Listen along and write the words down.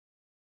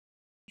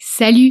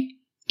Salut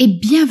et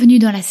bienvenue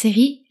dans la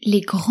série Les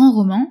grands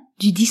romans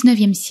du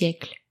 19e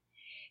siècle.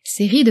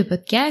 Série de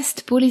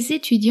podcasts pour les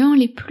étudiants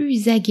les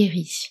plus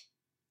aguerris.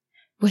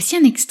 Voici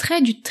un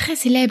extrait du très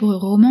célèbre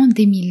roman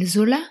d'Émile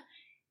Zola,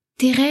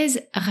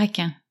 Thérèse,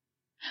 Raquin.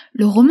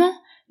 Le roman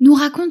nous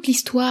raconte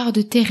l'histoire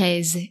de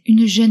Thérèse,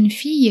 une jeune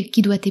fille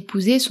qui doit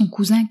épouser son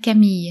cousin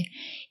Camille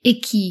et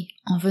qui,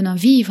 en venant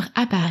vivre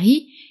à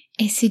Paris,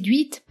 est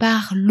séduite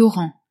par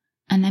Laurent,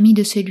 un ami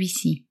de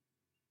celui-ci.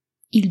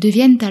 Ils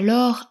deviennent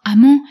alors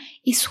amants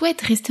et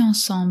souhaitent rester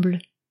ensemble.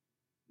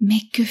 Mais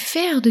que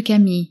faire de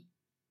Camille ?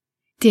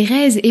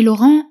 Thérèse et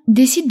Laurent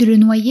décident de le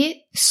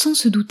noyer sans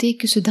se douter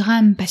que ce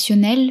drame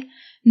passionnel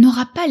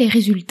n'aura pas les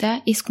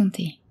résultats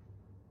escomptés.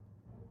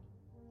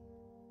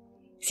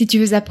 Si tu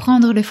veux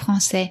apprendre le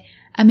français,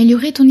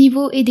 améliorer ton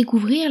niveau et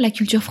découvrir la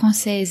culture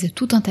française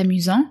tout en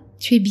t'amusant,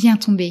 tu es bien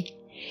tombé.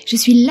 Je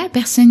suis la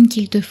personne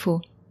qu'il te faut.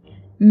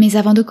 Mais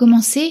avant de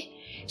commencer,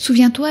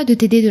 souviens-toi de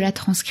t'aider de la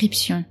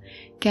transcription,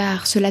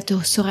 car cela te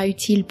sera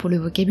utile pour le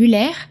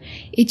vocabulaire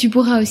et tu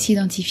pourras aussi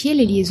identifier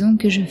les liaisons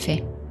que je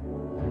fais.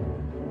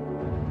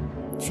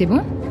 C'est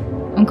bon ?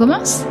 On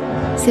commence ?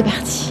 C'est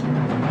parti !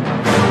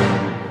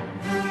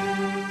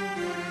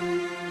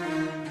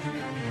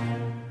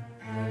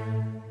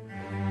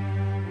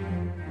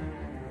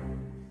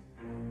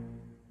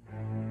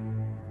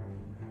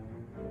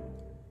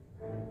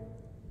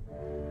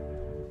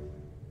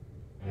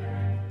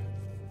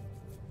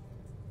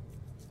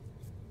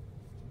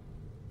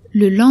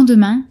 Le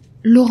lendemain,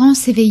 Laurent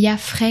s'éveilla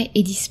frais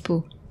et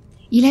dispos.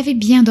 Il avait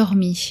bien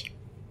dormi.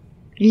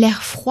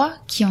 L'air froid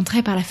qui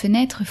entrait par la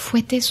fenêtre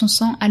fouettait son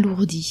sang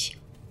alourdi.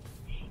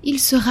 Il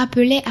se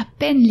rappelait à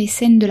peine les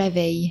scènes de la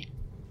veille.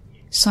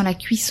 Sans la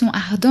cuisson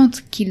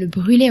ardente qui le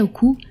brûlait au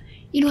cou,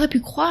 il aurait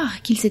pu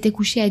croire qu'il s'était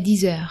couché à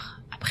 10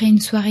 heures, après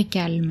une soirée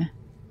calme.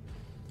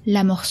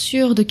 La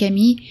morsure de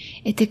Camille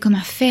était comme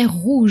un fer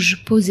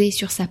rouge posé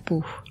sur sa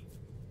peau.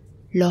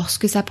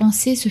 Lorsque sa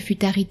pensée se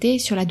fut arrêtée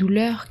sur la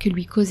douleur que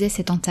lui causait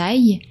cette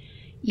entaille,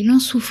 il en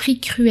souffrit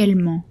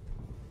cruellement.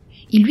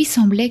 Il lui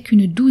semblait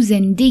qu'une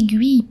douzaine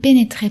d'aiguilles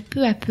pénétraient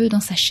peu à peu dans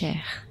sa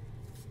chair.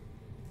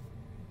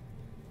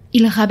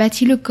 Il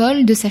rabattit le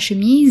col de sa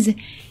chemise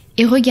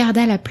et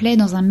regarda la plaie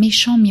dans un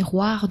méchant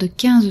miroir de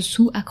 15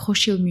 sous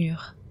accroché au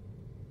mur.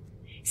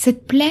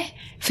 Cette plaie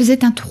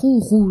faisait un trou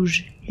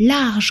rouge,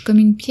 large comme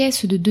une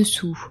pièce de 2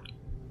 sous.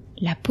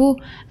 La peau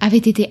avait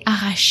été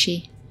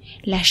arrachée.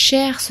 La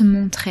chair se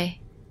montrait,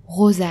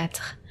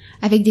 rosâtre,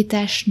 avec des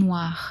taches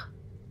noires.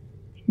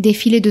 Des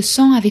filets de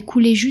sang avaient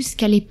coulé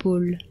jusqu'à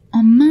l'épaule,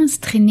 en minces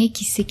traînées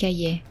qui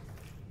s'écaillaient.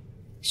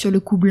 Sur le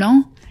cou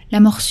blanc, la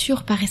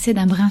morsure paraissait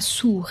d'un brun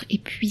sourd et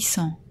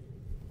puissant.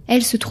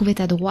 Elle se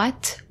trouvait à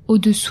droite,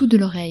 au-dessous de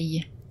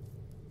l'oreille.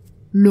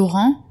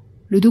 Laurent,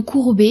 le dos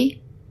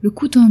courbé, le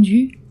cou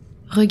tendu,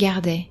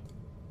 regardait,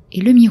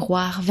 et le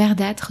miroir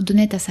verdâtre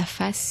donnait à sa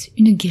face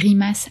une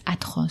grimace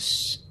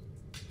atroce.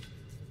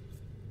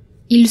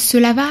 Il se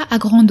lava à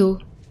grande eau,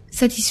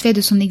 satisfait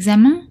de son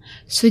examen,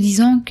 se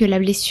disant que la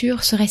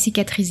blessure serait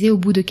cicatrisée au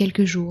bout de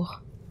quelques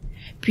jours.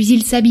 Puis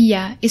il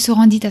s'habilla et se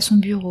rendit à son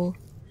bureau,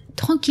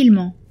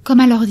 tranquillement, comme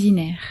à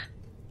l'ordinaire.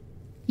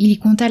 Il y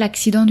conta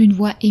l'accident d'une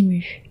voix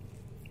émue.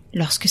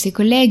 Lorsque ses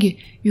collègues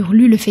eurent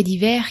lu le fait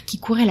divers qui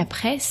courait la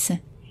presse,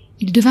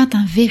 il devint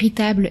un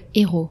véritable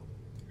héros.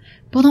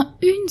 Pendant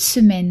 1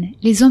 semaine,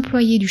 les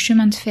employés du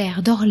chemin de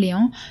fer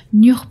d'Orléans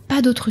n'eurent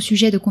pas d'autre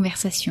sujet de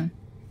conversation.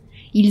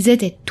 Ils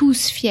étaient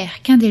tous fiers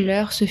qu'un des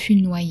leurs se fût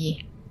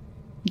noyé.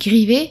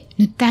 Grivet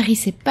ne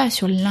tarissait pas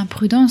sur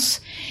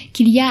l'imprudence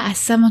qu'il y a à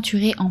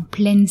s'aventurer en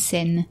pleine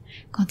Seine,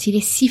 quand il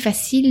est si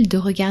facile de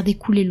regarder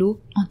couler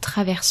l'eau en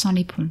traversant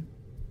les ponts.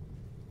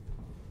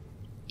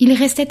 Il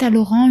restait à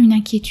Laurent une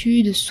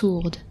inquiétude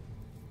sourde.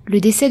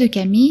 Le décès de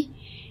Camille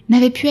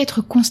n'avait pu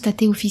être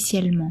constaté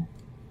officiellement.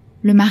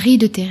 Le mari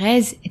de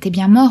Thérèse était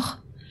bien mort,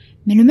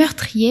 mais le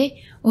meurtrier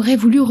aurait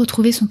voulu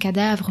retrouver son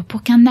cadavre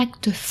pour qu'un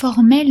acte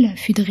formel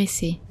fût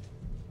dressé.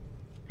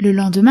 Le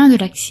lendemain de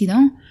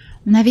l'accident,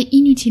 on avait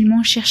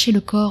inutilement cherché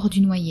le corps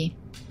du noyé.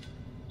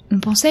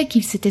 On pensait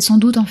qu'il s'était sans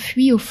doute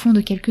enfui au fond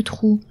de quelques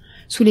trous,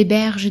 sous les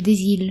berges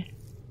des îles.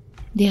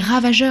 Des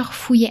ravageurs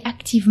fouillaient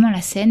activement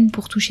la Seine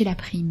pour toucher la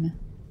prime.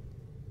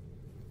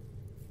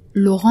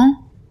 Laurent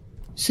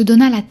se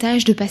donna la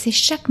tâche de passer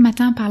chaque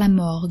matin par la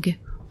morgue,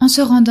 en se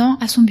rendant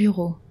à son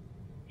bureau.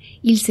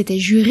 Il s'était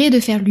juré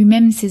de faire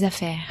lui-même ses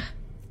affaires.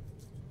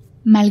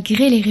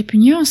 Malgré les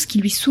répugnances qui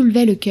lui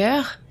soulevaient le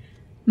cœur,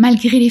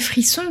 malgré les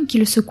frissons qui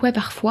le secouaient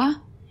parfois,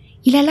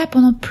 il alla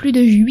pendant plus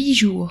de 8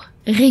 jours,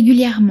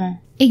 régulièrement,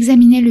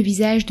 examiner le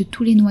visage de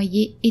tous les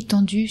noyés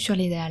étendus sur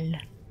les dalles.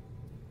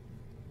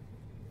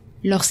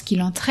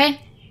 Lorsqu'il entrait,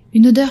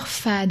 une odeur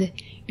fade,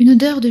 une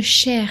odeur de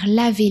chair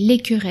lavée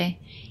l'écœurait,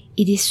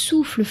 et des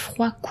souffles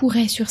froids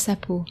couraient sur sa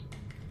peau.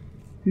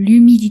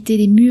 L'humidité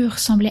des murs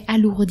semblait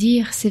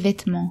alourdir ses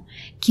vêtements,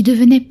 qui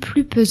devenaient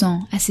plus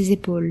pesants à ses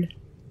épaules.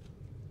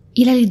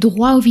 Il allait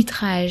droit au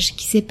vitrage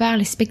qui sépare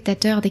les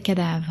spectateurs des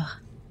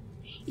cadavres.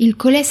 Il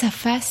collait sa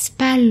face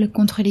pâle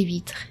contre les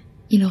vitres.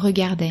 Il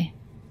regardait.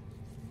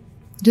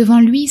 Devant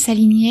lui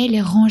s'alignaient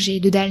les rangées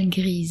de dalles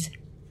grises.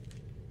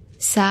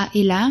 Ça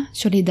et là,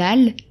 sur les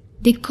dalles,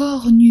 des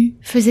corps nus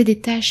faisaient des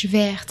taches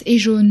vertes et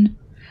jaunes,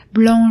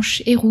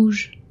 blanches et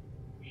rouges.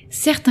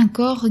 Certains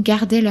corps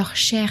gardaient leur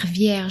chair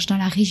vierge dans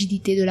la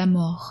rigidité de la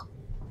mort.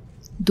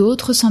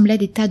 D'autres semblaient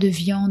des tas de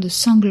viande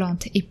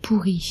sanglante et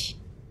pourrie.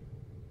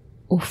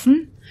 Au fond,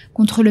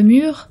 contre le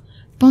mur,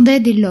 pendaient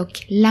des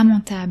loques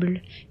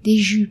lamentables, des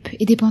jupes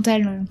et des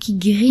pantalons qui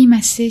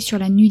grimaçaient sur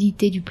la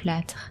nudité du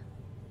plâtre.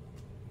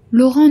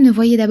 Laurent ne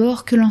voyait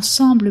d'abord que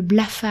l'ensemble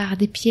blafard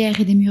des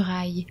pierres et des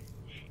murailles,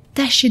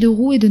 taché de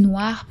roux et de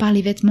noir par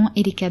les vêtements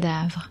et les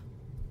cadavres.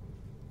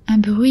 Un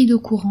bruit d'eau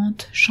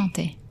courante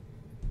chantait.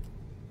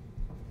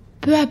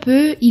 Peu à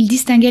peu, il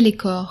distinguait les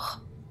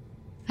corps.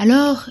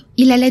 Alors,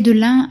 il allait de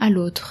l'un à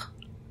l'autre.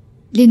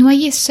 Les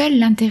noyés seuls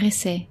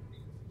l'intéressaient.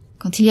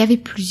 Quand il y avait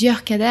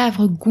plusieurs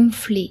cadavres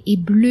gonflés et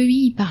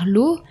bleuis par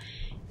l'eau,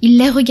 il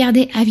les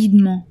regardait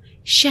avidement,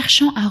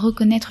 cherchant à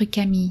reconnaître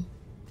Camille.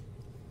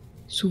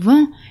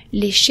 Souvent,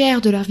 les chairs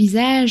de leur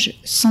visage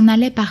s'en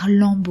allaient par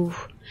lambeaux.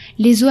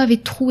 Les os avaient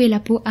troué la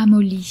peau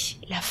amollie,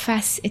 la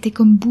face était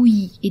comme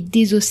bouillie et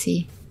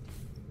désossée.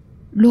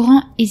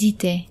 Laurent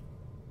hésitait.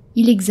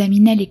 Il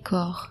examinait les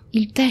corps,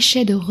 il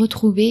tâchait de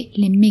retrouver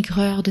les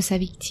maigreurs de sa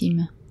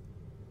victime.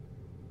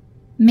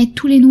 Mais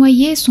tous les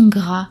noyés sont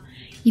gras,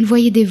 il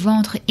voyait des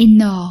ventres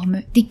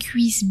énormes, des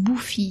cuisses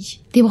bouffies,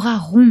 des bras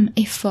ronds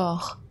et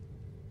forts.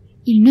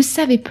 Il ne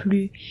savait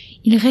plus,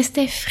 il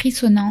restait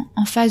frissonnant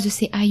en face de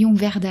ces haillons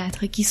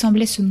verdâtres qui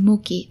semblaient se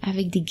moquer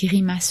avec des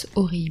grimaces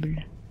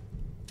horribles.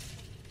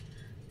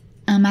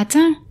 Un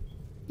matin,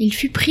 il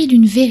fut pris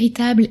d'une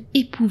véritable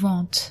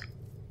épouvante.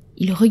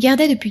 Il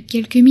regardait depuis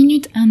quelques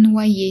minutes un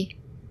noyé,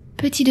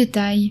 petit de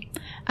taille,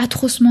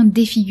 atrocement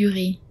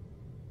défiguré.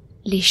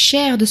 Les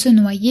chairs de ce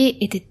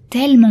noyé étaient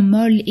tellement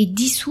molles et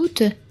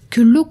dissoutes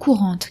que l'eau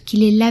courante qui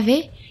les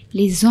lavait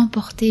les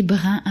emportait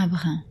brin à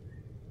brin.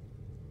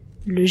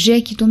 Le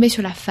jet qui tombait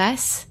sur la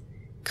face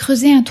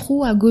creusait un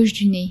trou à gauche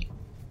du nez.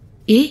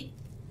 Et,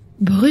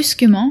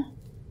 brusquement,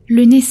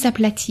 le nez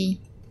s'aplatit,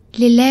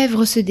 les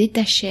lèvres se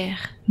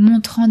détachèrent,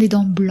 montrant des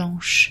dents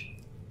blanches.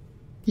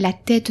 La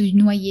tête du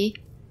noyé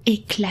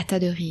éclata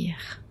de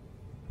rire.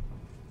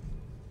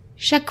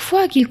 Chaque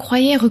fois qu'il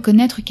croyait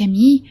reconnaître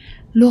Camille,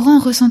 Laurent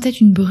ressentait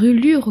une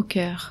brûlure au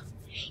cœur.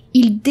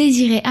 Il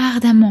désirait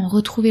ardemment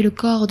retrouver le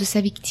corps de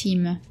sa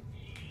victime,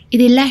 et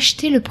des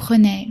lâchetés le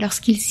prenaient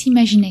lorsqu'il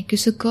s'imaginait que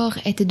ce corps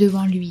était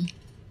devant lui.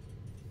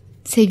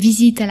 Ses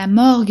visites à la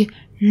morgue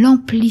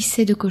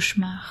l'emplissaient de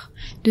cauchemars,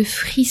 de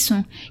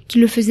frissons qui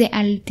le faisaient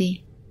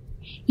haleter.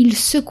 Il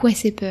secouait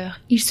ses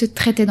peurs, il se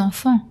traitait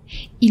d'enfant,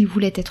 il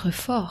voulait être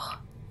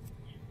fort.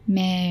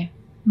 Mais,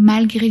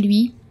 malgré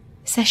lui,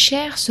 sa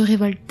chair se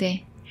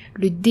révoltait,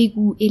 le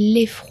dégoût et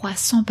l'effroi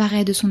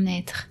s'emparaient de son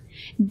être,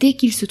 dès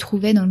qu'il se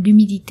trouvait dans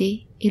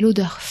l'humidité et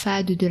l'odeur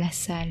fade de la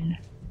salle.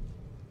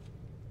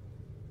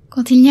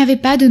 Quand il n'y avait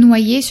pas de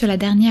noyé sur la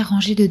dernière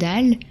rangée de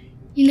dalles,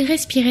 il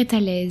respirait à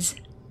l'aise.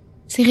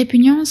 Ses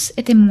répugnances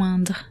étaient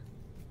moindres.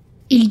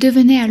 Il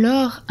devenait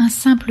alors un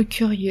simple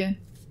curieux.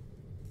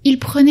 Il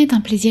prenait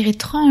un plaisir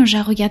étrange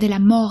à regarder la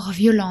mort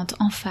violente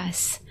en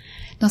face,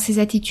 dans ses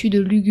attitudes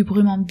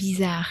lugubrement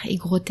bizarres et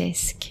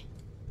grotesques.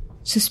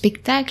 Ce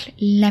spectacle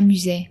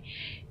l'amusait,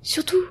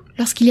 surtout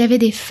lorsqu'il y avait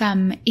des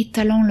femmes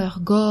étalant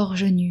leurs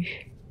gorges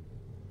nues.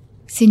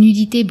 Ces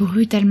nudités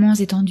brutalement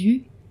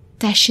étendues,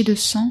 tachées de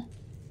sang,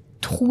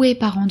 trouées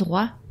par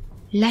endroits,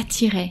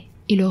 l'attiraient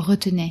et le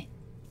retenaient.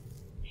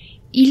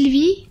 Il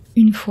vit,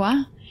 une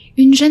fois,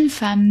 une jeune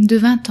femme de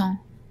 20 ans,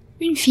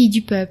 une fille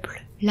du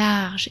peuple,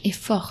 large et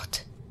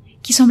forte,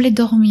 qui semblait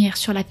dormir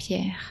sur la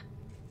pierre.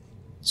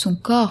 Son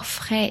corps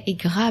frais et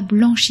gras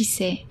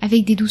blanchissait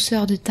avec des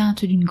douceurs de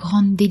teinte d'une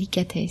grande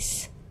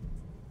délicatesse.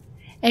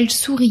 Elle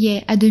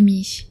souriait à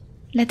demi,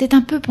 la tête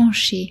un peu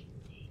penchée,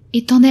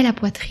 et tendait la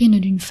poitrine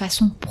d'une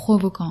façon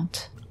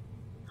provocante.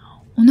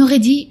 On aurait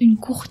dit une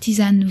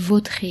courtisane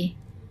vautrée,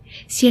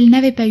 si elle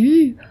n'avait pas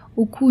eu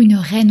au cou une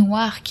raie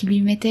noire qui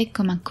lui mettait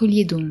comme un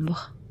collier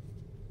d'ombre.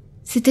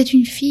 C'était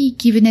une fille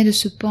qui venait de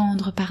se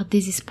pendre par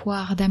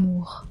désespoir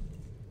d'amour.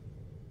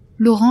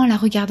 Laurent la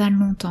regarda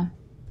longtemps,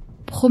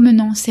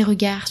 promenant ses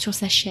regards sur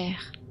sa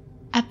chair,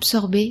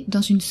 absorbé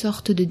dans une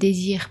sorte de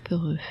désir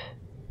peureux.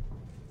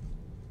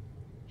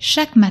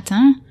 Chaque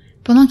matin,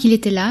 pendant qu'il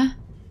était là,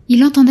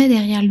 il entendait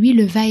derrière lui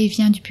le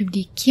va-et-vient du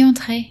public qui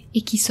entrait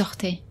et qui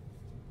sortait.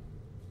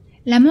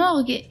 La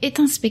morgue est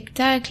un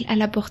spectacle à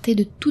la portée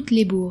de toutes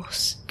les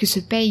bourses que se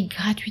payent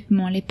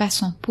gratuitement les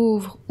passants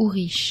pauvres ou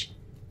riches.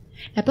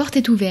 La porte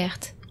est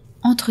ouverte,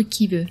 entre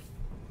qui veut.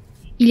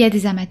 Il y a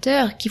des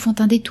amateurs qui font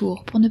un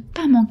détour pour ne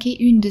pas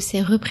manquer une de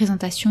ces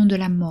représentations de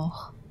la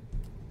mort.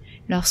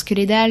 Lorsque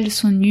les dalles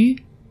sont nues,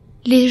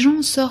 les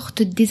gens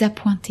sortent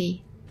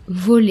désappointés,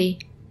 volés,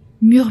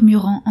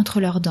 murmurant entre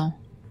leurs dents.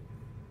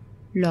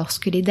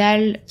 Lorsque les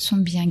dalles sont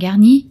bien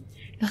garnies,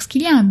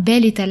 lorsqu'il y a un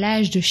bel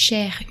étalage de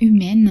chair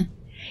humaine,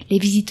 les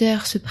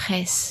visiteurs se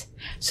pressent,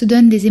 se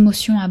donnent des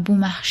émotions à bon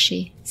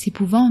marché,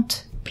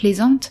 s'épouvantent,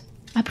 plaisantent,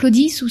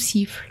 applaudissent ou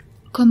sifflent,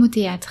 comme au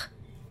théâtre,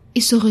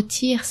 et se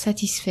retire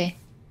satisfait,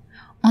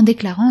 en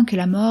déclarant que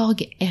la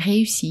morgue est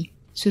réussie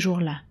ce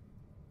jour-là.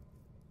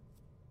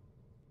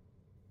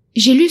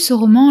 J'ai lu ce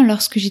roman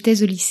lorsque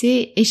j'étais au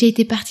lycée et j'ai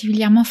été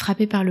particulièrement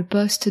frappée par le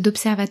poste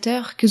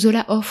d'observateur que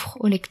Zola offre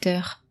au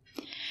lecteur.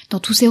 Dans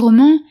tous ses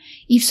romans,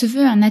 il se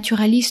veut un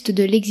naturaliste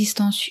de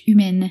l'existence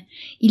humaine.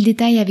 Il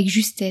détaille avec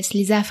justesse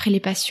les affres et les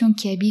passions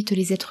qui habitent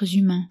les êtres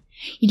humains.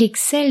 Il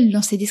excelle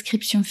dans ses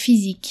descriptions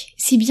physiques,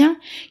 si bien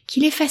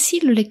qu'il est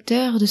facile au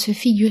lecteur de se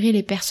figurer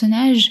les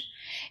personnages,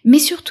 mais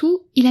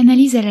surtout, il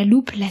analyse à la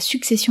loupe la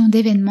succession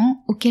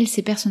d'événements auxquels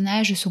ces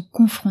personnages sont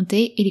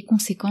confrontés et les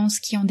conséquences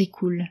qui en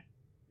découlent.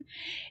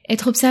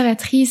 Être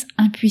observatrice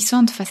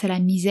impuissante face à la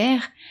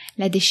misère,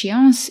 la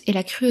déchéance et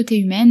la cruauté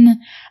humaine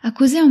a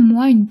causé en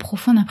moi une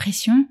profonde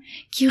impression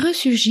qui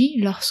ressurgit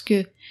lorsque,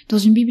 dans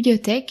une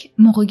bibliothèque,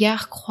 mon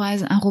regard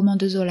croise un roman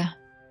de Zola.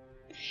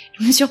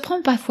 Je me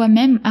surprends parfois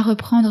même à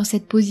reprendre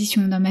cette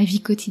position dans ma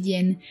vie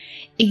quotidienne,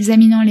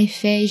 examinant les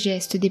faits et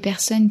gestes des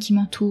personnes qui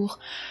m'entourent,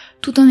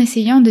 tout en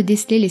essayant de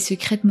déceler les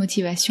secrètes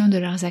motivations de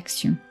leurs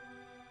actions.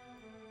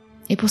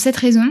 Et pour cette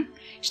raison,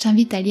 je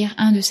t'invite à lire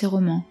un de ces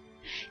romans.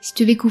 Si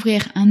tu veux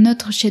découvrir un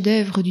autre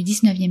chef-d'œuvre du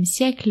 19e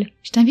siècle,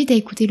 je t'invite à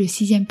écouter le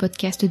 6e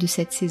podcast de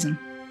cette saison.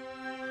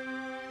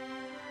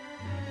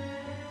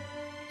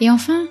 Et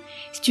enfin,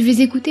 si tu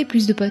veux écouter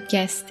plus de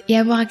podcasts et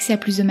avoir accès à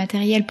plus de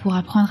matériel pour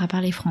apprendre à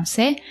parler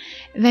français,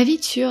 va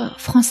vite sur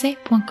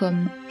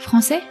français.com,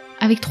 français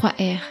avec 3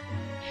 R.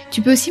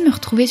 Tu peux aussi me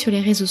retrouver sur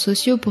les réseaux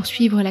sociaux pour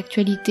suivre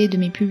l'actualité de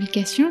mes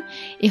publications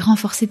et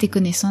renforcer tes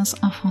connaissances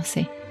en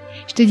français.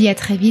 Je te dis à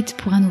très vite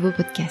pour un nouveau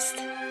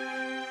podcast.